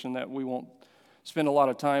application that we won't spend a lot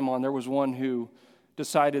of time on. There was one who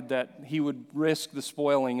decided that he would risk the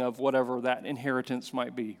spoiling of whatever that inheritance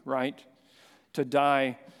might be, right? To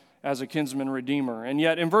die as a kinsman redeemer. And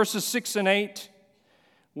yet in verses 6 and 8,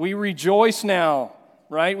 we rejoice now,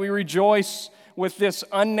 right? We rejoice with this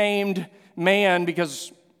unnamed man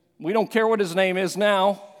because we don't care what his name is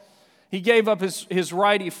now. He gave up his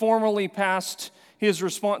right. He formally passed his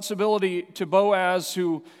responsibility to Boaz,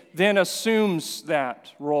 who then assumes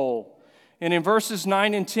that role. And in verses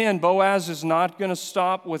 9 and 10, Boaz is not going to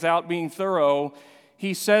stop without being thorough.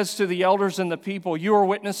 He says to the elders and the people, "You are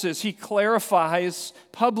witnesses." He clarifies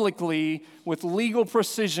publicly with legal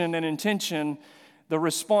precision and intention the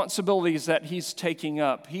responsibilities that he's taking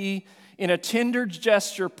up. He, in a tender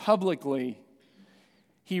gesture publicly,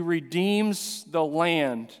 he redeems the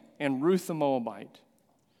land and Ruth the Moabite,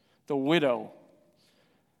 the widow,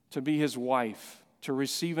 to be his wife, to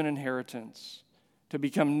receive an inheritance, to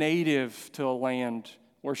become native to a land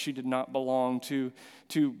where she did not belong, to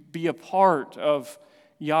be a part of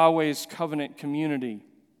Yahweh's covenant community.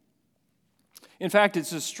 In fact,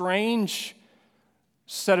 it's a strange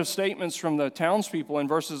set of statements from the townspeople in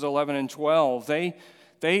verses 11 and 12.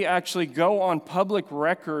 They actually go on public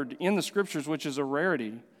record in the scriptures, which is a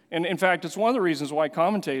rarity. And in fact, it's one of the reasons why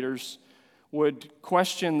commentators would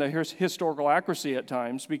question the historical accuracy at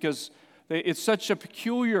times, because it's such a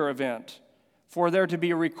peculiar event for there to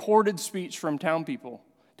be a recorded speech from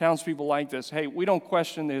townspeople like this. Hey, we don't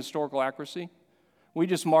question the historical accuracy. We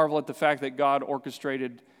just marvel at the fact that God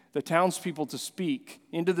orchestrated the townspeople to speak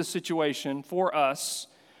into the situation for us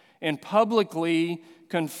and publicly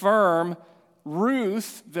confirm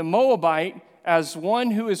Ruth, the Moabite, as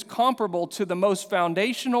one who is comparable to the most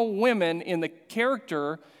foundational women in the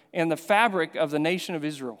character and the fabric of the nation of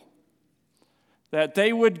Israel. That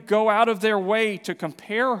they would go out of their way to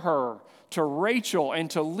compare her to Rachel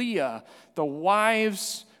and to Leah, the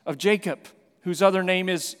wives of Jacob, whose other name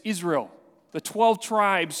is Israel. The 12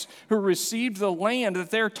 tribes who received the land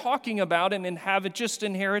that they're talking about and have just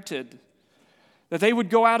inherited. That they would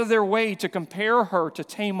go out of their way to compare her to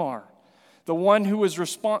Tamar, the one who was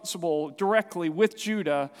responsible directly with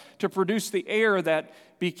Judah to produce the heir that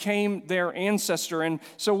became their ancestor. And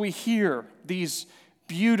so we hear these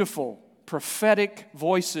beautiful prophetic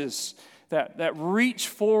voices that reach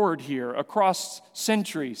forward here across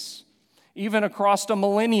centuries, even across a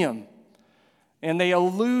millennium. And they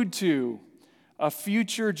allude to a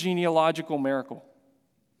future genealogical miracle.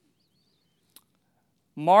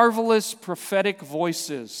 marvelous prophetic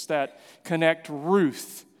voices that connect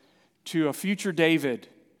Ruth to a future David,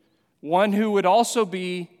 one who would also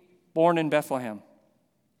be born in Bethlehem.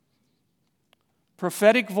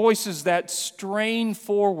 Prophetic voices that strain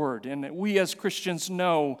forward, and that we as Christians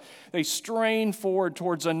know they strain forward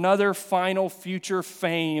towards another final future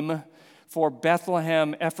fame for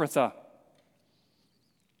Bethlehem Ephrathah.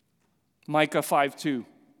 Micah 5:2.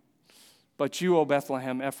 But you, O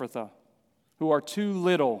Bethlehem Ephrathah, who are too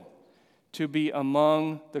little to be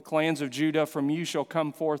among the clans of Judah, from you shall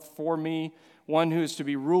come forth for me one who is to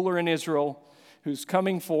be ruler in Israel, whose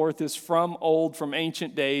coming forth is from old, from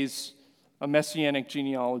ancient days, a messianic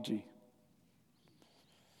genealogy.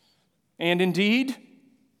 And indeed,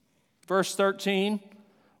 verse 13,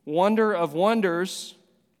 wonder of wonders,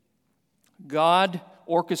 God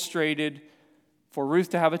orchestrated for Ruth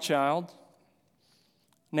to have a child,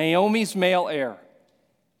 Naomi's male heir,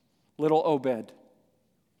 little Obed.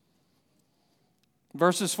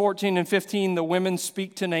 Verses 14 and 15, the women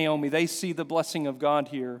speak to Naomi. They see the blessing of God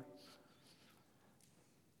here.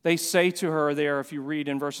 They say to her there, if you read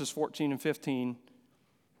in verses 14 and 15,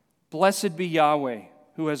 blessed be Yahweh,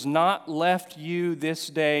 who has not left you this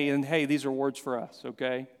day. And hey, these are words for us,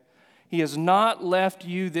 okay? He has not left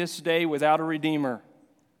you this day without a redeemer.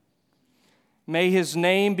 May his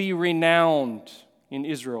name be renowned in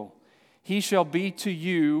Israel. He shall be to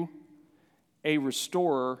you a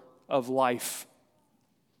restorer of life.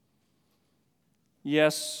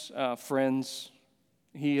 Yes, friends,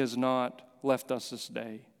 he has not left us this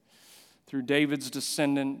day. Through David's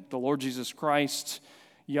descendant, the Lord Jesus Christ,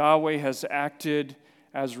 Yahweh has acted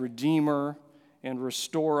as Redeemer and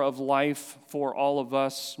Restorer of life for all of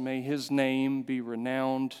us. May his name be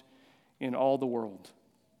renowned in all the world.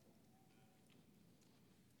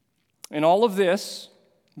 And all of this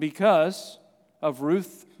because of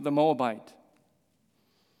Ruth the Moabite.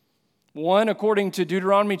 One, according to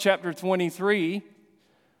Deuteronomy chapter 23,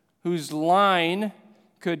 whose line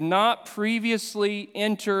could not previously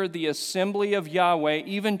enter the assembly of Yahweh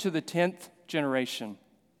even to the 10th generation.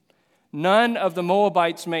 None of the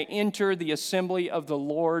Moabites may enter the assembly of the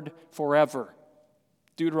Lord forever.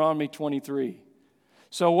 Deuteronomy 23.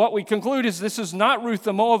 So what we conclude is this is not Ruth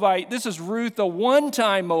the Moabite. This is Ruth, a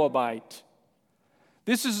one-time Moabite.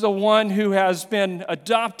 This is the one who has been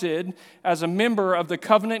adopted as a member of the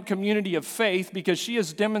covenant community of faith because she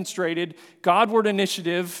has demonstrated Godward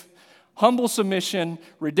initiative, humble submission,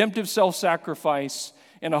 redemptive self-sacrifice,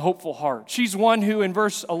 and a hopeful heart. She's one who in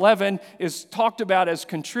verse 11 is talked about as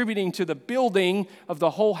contributing to the building of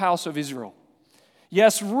the whole house of Israel.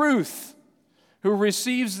 Yes, Ruth, who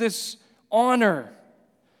receives this honor,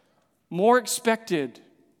 more expected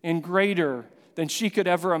and greater than she could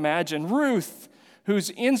ever imagine. Ruth,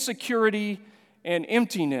 whose insecurity and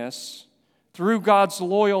emptiness through God's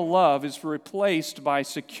loyal love is replaced by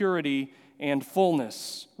security and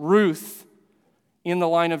fullness. Ruth in the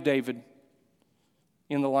line of David,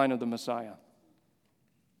 in the line of the Messiah.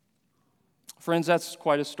 Friends, that's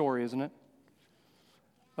quite a story, isn't it?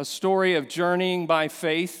 A story of journeying by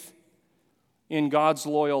faith in God's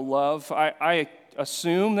loyal love. I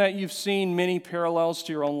assume that you've seen many parallels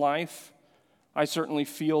to your own life. I certainly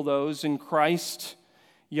feel those. In Christ,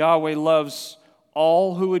 Yahweh loves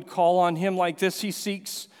all who would call on him like this. He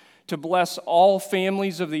seeks to bless all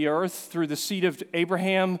families of the earth through the seed of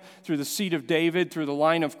Abraham, through the seed of David, through the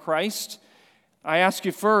line of Christ. I ask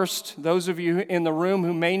you first, those of you in the room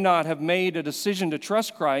who may not have made a decision to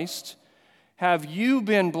trust Christ, have you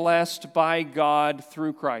been blessed by God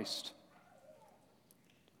through Christ?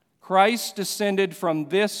 Christ descended from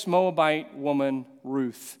this Moabite woman,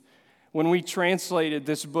 Ruth. When we translated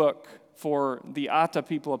this book for the Ata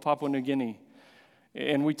people of Papua New Guinea,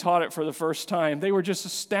 and we taught it for the first time, they were just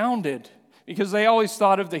astounded because they always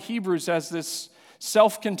thought of the Hebrews as this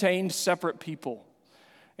self-contained, separate people.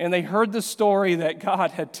 And they heard the story that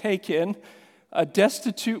God had taken a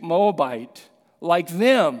destitute Moabite like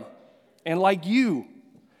them and like you,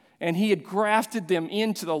 and he had grafted them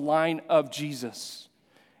into the line of Jesus.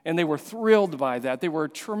 And they were thrilled by that. They were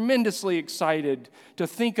tremendously excited to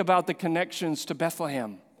think about the connections to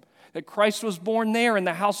Bethlehem, that Christ was born there in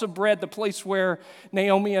the house of bread, the place where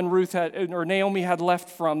Naomi had left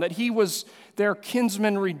from, that he was their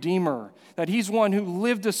kinsman redeemer, that he's one who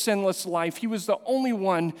lived a sinless life. He was the only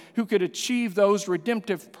one who could achieve those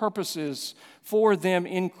redemptive purposes for them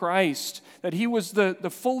in Christ, that he was the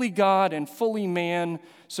fully God and fully man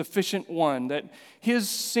sufficient one, that his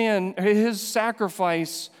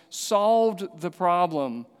sacrifice solved the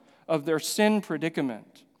problem of their sin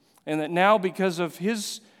predicament, and that now because of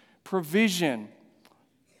his provision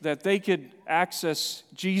that they could access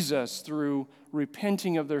Jesus through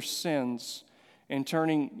repenting of their sins and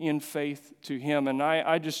turning in faith to Him. And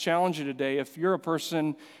I just challenge you today, if you're a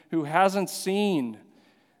person who hasn't seen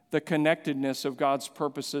the connectedness of God's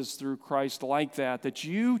purposes through Christ like that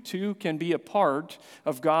you too can be a part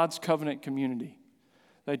of God's covenant community.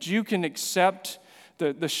 That you can accept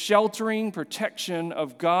the sheltering protection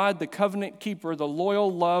of God, the covenant keeper, the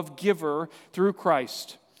loyal love giver through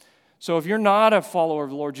Christ. So if you're not a follower of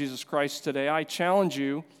the Lord Jesus Christ today, I challenge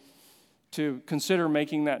you to consider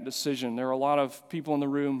making that decision. There are a lot of people in the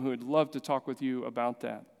room who would love to talk with you about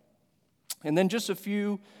that. And then just a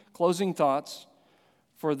few closing thoughts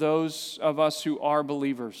for those of us who are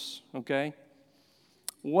believers, okay?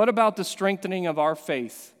 What about the strengthening of our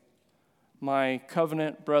faith, my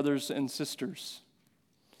covenant brothers and sisters?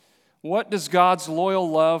 What does God's loyal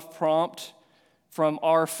love prompt from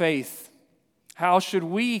our faith? How should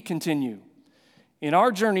we continue in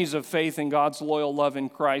our journeys of faith in God's loyal love in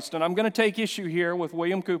Christ? And I'm going to take issue here with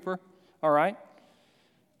William Cooper, all right?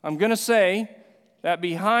 I'm going to say that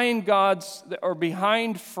behind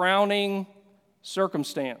frowning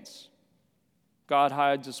circumstance, God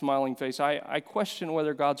hides a smiling face. I question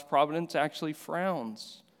whether God's providence actually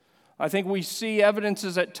frowns. I think we see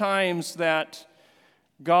evidences at times that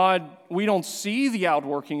we don't see the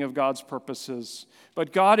outworking of God's purposes,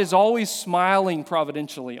 but God is always smiling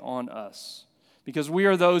providentially on us because we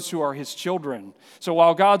are those who are His children. So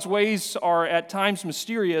while God's ways are at times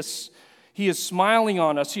mysterious, He is smiling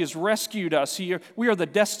on us. He has rescued us. We are the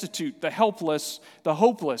destitute, the helpless, the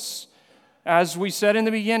hopeless. As we said in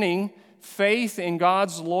the beginning, faith in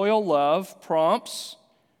God's loyal love prompts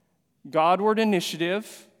Godward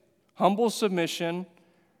initiative, humble submission,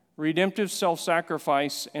 redemptive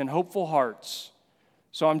self-sacrifice, and hopeful hearts.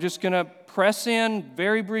 So I'm just going to press in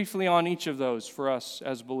very briefly on each of those for us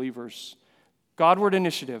as believers. Godward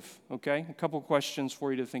initiative, okay? A couple questions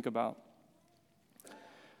for you to think about.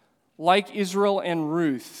 Like Israel and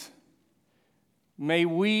Ruth, may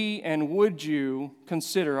we and would you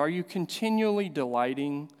consider, are you continually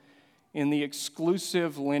delighting in the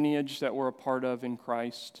exclusive lineage that we're a part of in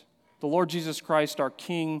Christ? The Lord Jesus Christ, our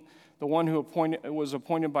King, the one who was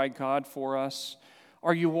appointed by God for us.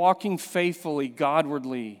 Are you walking faithfully,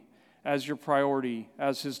 Godwardly, as your priority,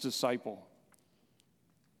 as His disciple?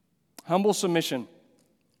 Humble submission.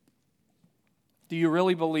 Do you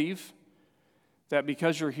really believe that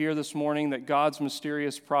because you're here this morning that God's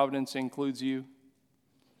mysterious providence includes you?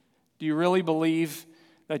 Do you really believe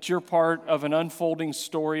that you're part of an unfolding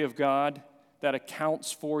story of God that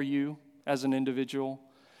accounts for you as an individual?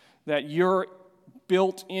 That you're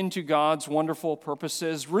built into God's wonderful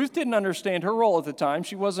purposes? Ruth didn't understand her role at the time.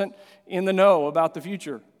 She wasn't in the know about the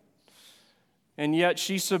future. And yet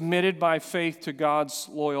she submitted by faith to God's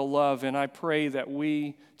loyal love. And I pray that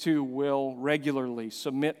we too will regularly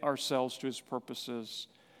submit ourselves to His purposes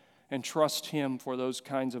and trust Him for those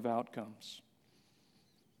kinds of outcomes.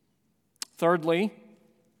 Thirdly,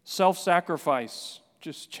 self-sacrifice.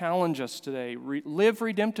 Just challenge us today. Live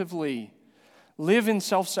redemptively. Live in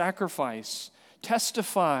self-sacrifice.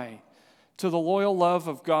 Testify to the loyal love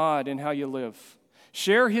of God in how you live.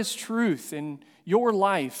 Share His truth in your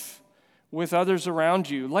life with others around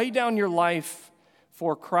you. Lay down your life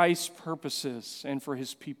for Christ's purposes and for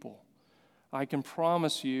His people. I can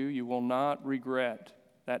promise you, you will not regret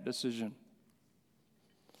that decision.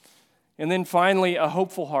 And then finally, a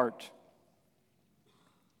hopeful heart.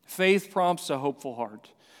 Faith prompts a hopeful heart.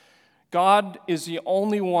 God is the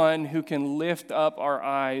only one who can lift up our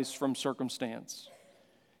eyes from circumstance.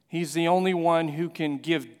 He's the only one who can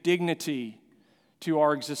give dignity to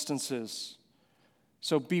our existences.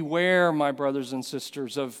 So beware, my brothers and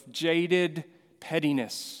sisters, of jaded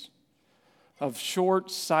pettiness, of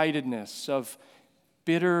short-sightedness, of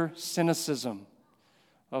bitter cynicism,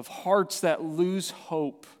 of hearts that lose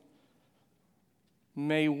hope.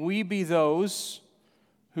 May we be those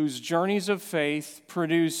whose journeys of faith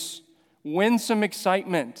produce winsome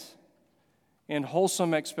excitement and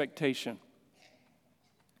wholesome expectation.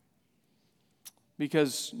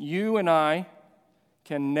 Because you and I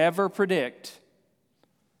can never predict,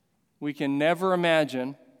 we can never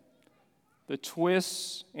imagine the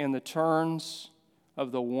twists and the turns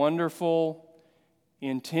of the wonderful,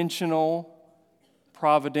 intentional,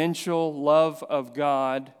 providential love of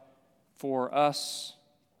God for us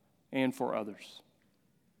and for others.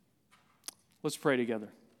 Let's pray together.